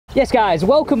Yes guys,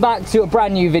 welcome back to a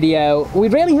brand new video. We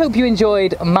really hope you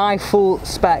enjoyed my full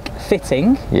spec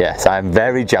fitting. Yes, I'm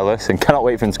very jealous and cannot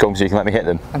wait for them to come so you can let me hit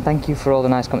them. And thank you for all the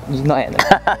nice comments. You've not hit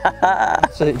them.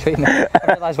 Absolute treatment.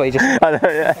 I realised what you just I know,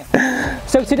 yeah.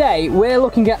 So today we're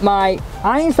looking at my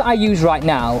irons that I use right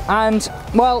now, and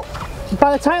well,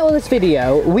 by the title of this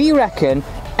video, we reckon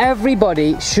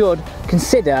everybody should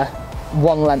consider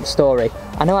one length story.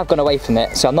 I know I've gone away from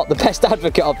it, so I'm not the best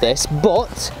advocate of this,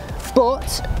 but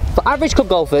for average club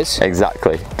golfers...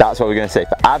 Exactly, that's what we're going to say.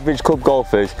 For average club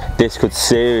golfers, this could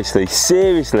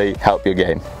seriously help your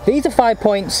game. These are 5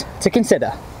 points to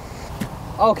consider.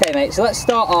 Okay mate, so let's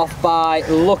start off by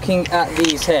looking at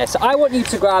these here. So I want you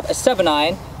to grab a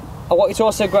 7-iron. I want you to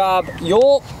also grab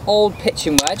your old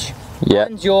pitching wedge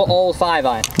and your old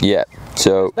 5-iron. Yeah,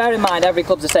 so... Bear in mind, every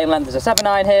club's the same length as a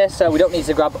 7-iron here, so we don't need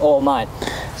to grab all 9.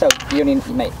 So you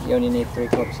only need 3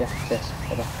 clubs, yeah, this,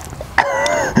 whatever.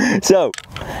 So,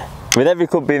 with every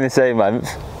club being the same length,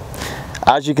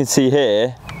 as you can see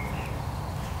here,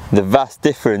 the vast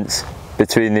difference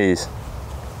between these.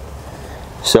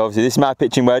 So obviously this is my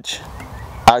pitching wedge,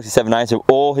 Alex's 7-iron, so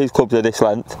all his clubs are this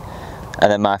length,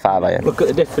 and then my 5-iron. Look at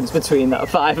the difference between that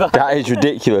 5-iron. That is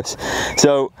ridiculous.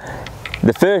 So,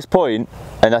 the first point,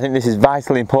 and I think this is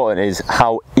vitally important, is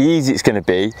how easy it's going to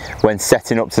be when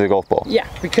setting up to the golf ball. Yeah,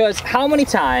 because how many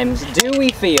times do we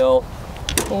feel,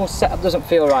 oh, setup doesn't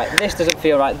feel right, this doesn't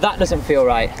feel right, that doesn't feel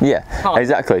right? Yeah,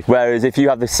 exactly. Whereas if you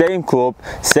have the same club,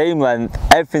 same length,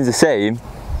 everything's the same,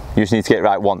 you just need to get it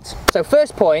right once. So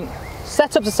first point,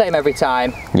 setup's the same every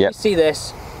time. Yep. You see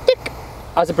this, tick,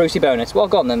 as a Brucey bonus. Well,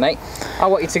 go on then, mate. I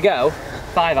want you to go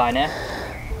 5-iron here.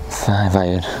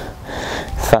 5-iron.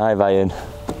 5-iron.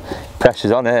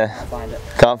 Pressure's on here. Can't find it.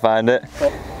 Can't find it.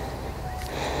 Oh.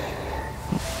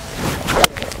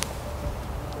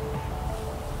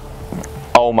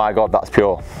 Oh my god, that's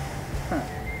pure.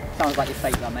 Sounds like you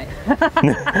faked that, mate.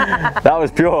 That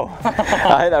was pure.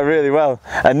 I hit that really well.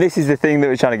 And this is the thing that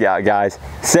we're trying to get at, guys.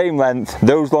 Same length,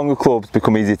 those longer clubs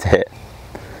become easier to hit.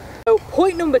 So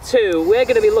point number 2 we're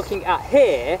going to be looking at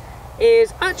here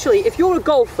is actually, if you're a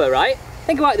golfer, right?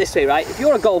 Think about it this way, right? If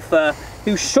you're a golfer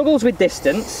who struggles with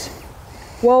distance,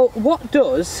 well, what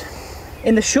does,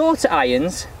 in the shorter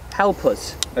irons, help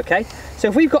us, okay? So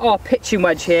if we've got our pitching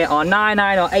wedge here, our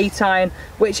 9-iron or 8-iron,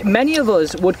 which many of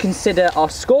us would consider our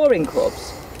scoring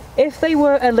clubs, if they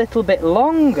were a little bit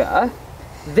longer,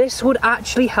 this would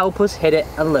actually help us hit it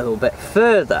a little bit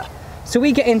further. So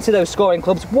we get into those scoring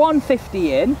clubs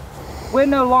 150 in, we're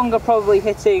no longer probably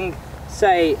hitting,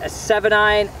 say, a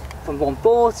 7-iron from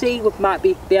 140, we might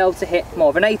be able to hit more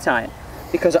of an 8-iron,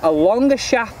 because a longer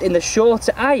shaft in the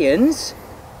shorter irons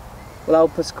will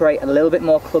help us create a little bit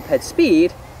more club head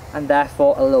speed and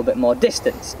therefore a little bit more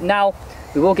distance. Now,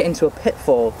 we will get into a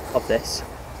pitfall of this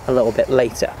a little bit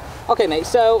later. Okay mate,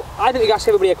 so I think we can ask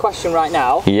everybody a question right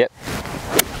now. Yep.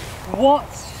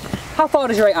 How far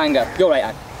does your 8-iron go? Your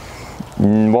 8-iron?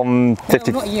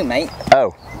 150. No, not you mate.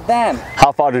 Oh. Them.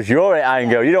 How far does your 8-iron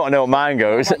go? You don't know what mine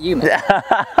goes. Not you mate.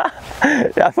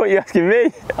 I thought you were asking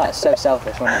me. That's so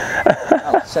selfish, wasn't it?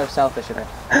 Oh, so selfish of it.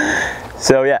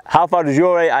 So yeah, how far does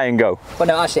your 8-iron go? Well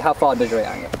no, actually, how far does your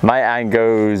 8-iron go? My 8-iron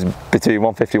goes between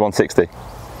 150 and 160.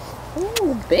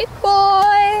 Ooh, big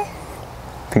boy!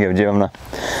 Think of a gym, haven't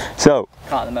I? So.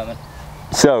 Can't at the moment.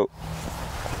 So,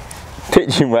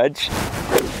 pitching wedge.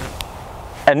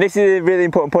 And this is a really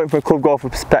important point from a club golfer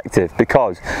perspective,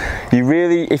 because you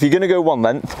really, if you're going to go one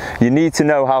length, you need to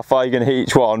know how far you're going to hit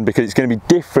each one, because it's going to be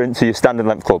different to your standard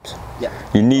length clubs. Yeah.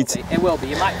 You need to. It will be.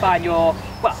 You might find your,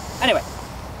 well, anyway.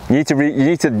 You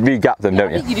need to re-gap them, don't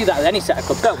you? I think you do that with any set of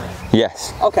clubs, don't we?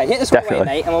 Yes. Okay, hit the square away,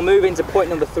 mate, and we'll move into point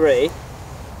number 3.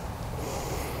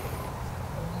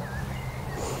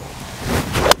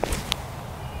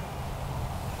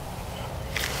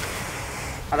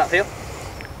 How'd that feel?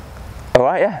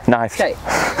 Alright, yeah, nice. Okay.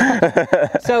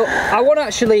 So I want to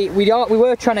actually, we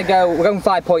were trying to go, we're going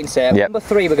 5 points here. Yep. Number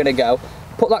 3 we're going to go.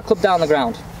 Put that club down the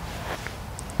ground.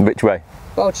 Which way?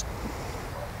 Well,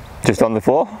 just on the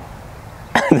floor?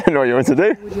 I don't know what you want to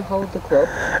do. Would you hold the club?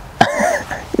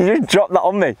 You just dropped that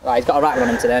on me. Right, he's got a right one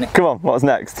on him today, hasn't he? Come on, what's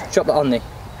next? Drop that on me.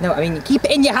 No, I mean, keep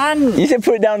it in your hand. You said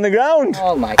put it down the ground.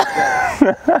 Oh my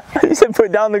god. You said put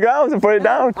it down the ground, so put it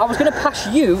down. I was going to pass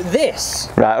you this.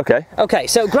 Right, okay. Okay,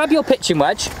 so grab your pitching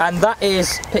wedge, and that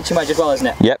is pitching wedge as well, isn't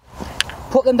it? Yep.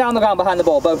 Put them down the ground behind the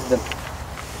ball, both of them.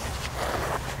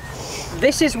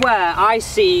 This is where I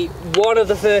see one of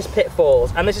the first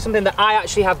pitfalls, and this is something that I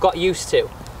actually have got used to.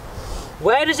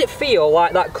 Where does it feel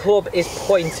like that club is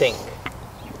pointing?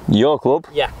 Your club?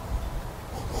 Yeah.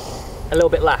 a little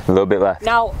bit left. A little bit left.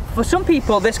 Now, for some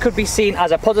people, this could be seen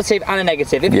as a positive and a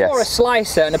negative. If you're a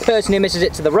slicer and a person who misses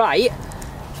it to the right,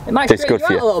 it might straighten you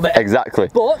out a little bit. Exactly.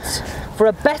 But for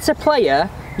a better player,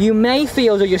 you may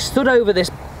feel that you're stood over this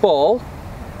ball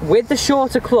with the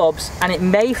shorter clubs, and it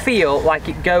may feel like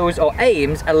it goes or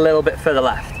aims a little bit further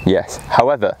left. Yes.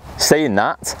 However, saying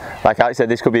that, like Alex said,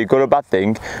 this could be a good or bad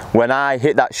thing. When I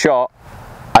hit that shot,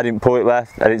 I didn't pull it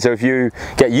left. So if you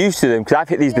get used to them, because I've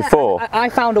hit these before. I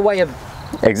found a way of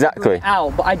exactly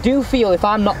out, but I do feel if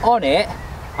I'm not on it,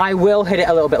 I will hit it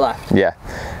a little bit left. Yeah,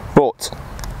 but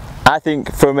I think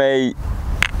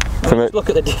look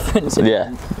at the difference.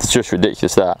 Yeah, it's just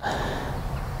ridiculous that.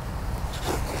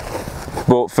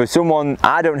 But for someone,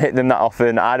 I don't hit them that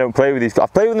often. I don't play with these.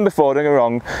 I've played with them before, don't get me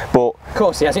wrong, but of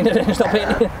course he hasn't. Stop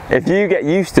hitting. If you get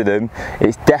used to them,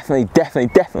 it's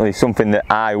definitely something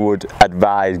that I would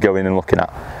advise going and looking at,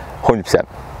 100%.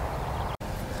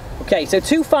 Okay, so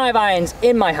 2 5-irons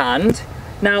in my hand.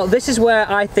 Now this is where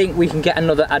I think we can get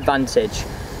another advantage.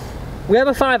 We have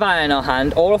a 5-iron in our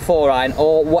hand, or a 4-iron,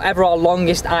 or whatever our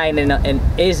longest iron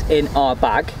is in our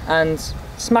bag, and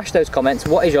smash those comments.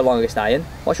 What is your longest iron?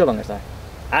 What's your longest iron?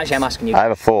 Actually, I'm asking you. I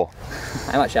have a 4.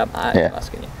 I'm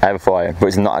asking you. I have a 4-iron, but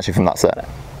it's not actually from that set.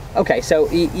 Okay, so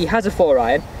he has a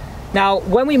 4-iron. Now,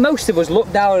 when most of us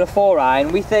look down at a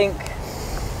 4-iron, we think,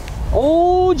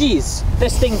 oh geez,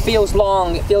 this thing feels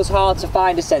long, it feels hard to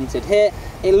find a centered hit,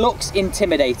 it looks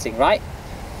intimidating, right?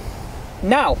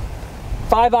 Now,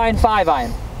 5-iron,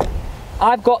 5-iron.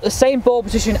 I've got the same ball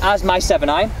position as my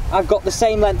 7-iron, I've got the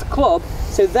same length club,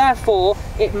 so therefore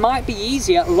it might be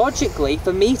easier logically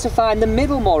for me to find the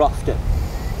middle more often.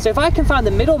 So if I can find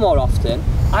the middle more often,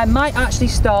 I might actually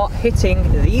start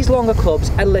hitting these longer clubs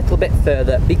a little bit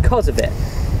further because of it.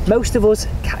 Most of us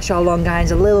catch our long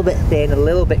irons a little bit thin, a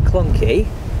little bit clunky,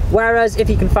 whereas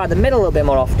if you can find the middle a little bit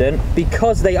more often,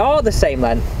 because they are the same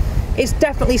length, it's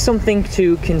definitely something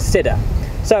to consider.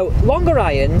 So longer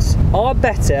irons are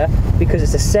better because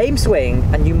it's the same swing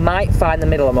and you might find the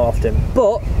middle more often,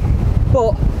 but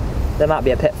there might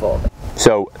be a pitfall.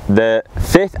 So the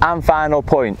 5th and final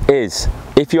point is,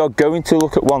 if you're going to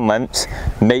look at one lengths,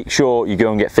 make sure you go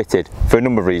and get fitted for a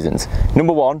number of reasons.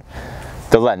 Number 1,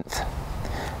 the length.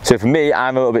 So for me,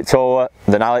 I'm a little bit taller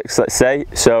than Alex, let's say,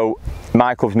 so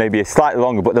my clubs may be slightly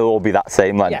longer, but they'll all be that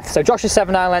same length. Yeah, so Josh's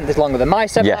 7-iron length is longer than my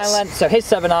 7-iron length, so his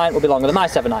 7-iron will be longer than my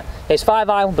 7-iron. His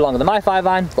 5-iron will be longer than my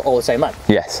 5-iron, but all the same length.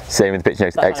 Yes, same with the pitching,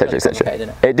 etc,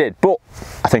 etc. It did, but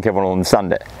I think everyone will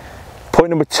understand it. Point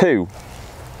number 2,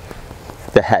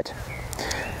 the head.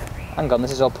 Hang on,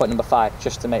 this is all point number 5,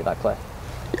 just to make that clear.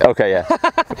 Okay, yeah.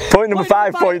 Point number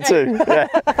 5.2.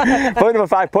 Yeah. Point number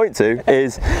 5.2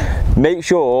 is make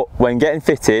sure when getting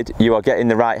fitted you are getting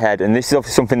the right head, and this is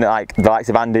obviously something that like the likes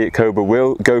of Andy at Cobra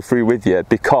will go through with you,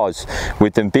 because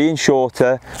with them being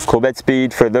shorter, club head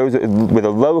speed, for those with a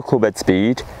lower club head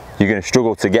speed, you're going to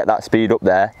struggle to get that speed up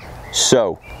there.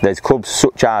 So there's clubs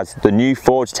such as the new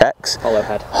Forge Techs,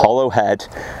 hollow head,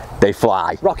 they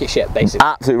fly. Rocket ship, basically.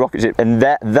 Absolute rocket ship, and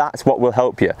that's what will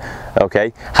help you,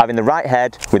 okay? Having the right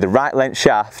head with the right length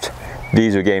shaft,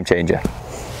 these are a game changer.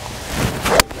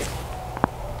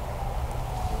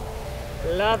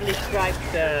 Lovely strike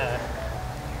there.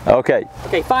 Okay.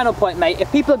 Okay, final point, mate. If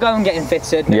people are going getting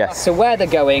fitted, no matter where they're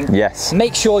going,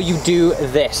 make sure you do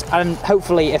this. And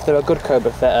hopefully, if they're a good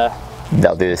Cobra fitter,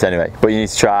 they'll do this anyway. But you need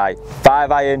to try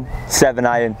 5-iron,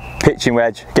 7-iron, pitching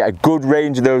wedge, get a good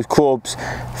range of those clubs,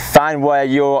 find where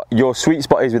your sweet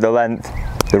spot is with the length,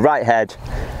 the right head,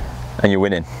 and you're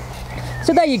winning.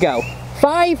 So there you go.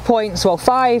 5 points, well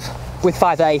 5 with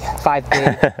 5A,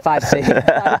 5B, 5C.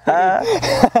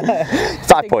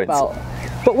 5 points.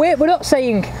 But we're not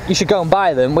saying you should go and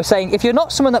buy them, we're saying if you're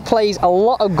not someone that plays a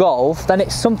lot of golf, then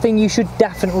it's something you should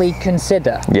definitely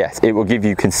consider. Yes, it will give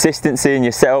you consistency in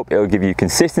your setup, it will give you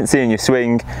consistency in your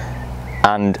swing,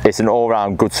 and it's an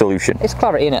all-round good solution. It's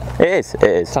clarity, innit? It is, it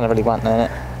is. It's kind of really blunt, isn't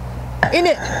it? In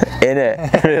it! In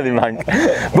it, really mank.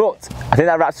 But I think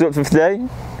that wraps us up for today.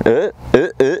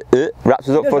 Wraps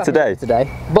us up for today.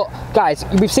 But guys,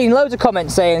 we've seen loads of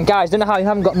comments saying, guys, don't know how you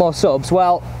haven't got more subs.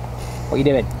 Well, what are you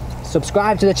doing?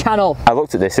 Subscribe to the channel. I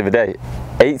looked at this the other day.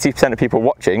 80% of people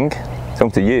watching,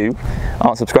 talking to you,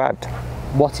 aren't subscribed.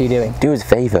 What are you doing? Do us a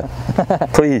favour,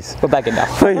 please. We're begging now.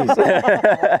 Please.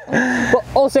 But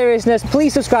all seriousness,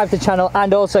 please subscribe to the channel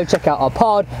and also check out our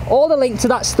pod. All the link to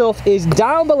that stuff is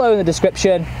down below in the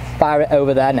description. Fire it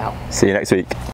over there now. See you next week.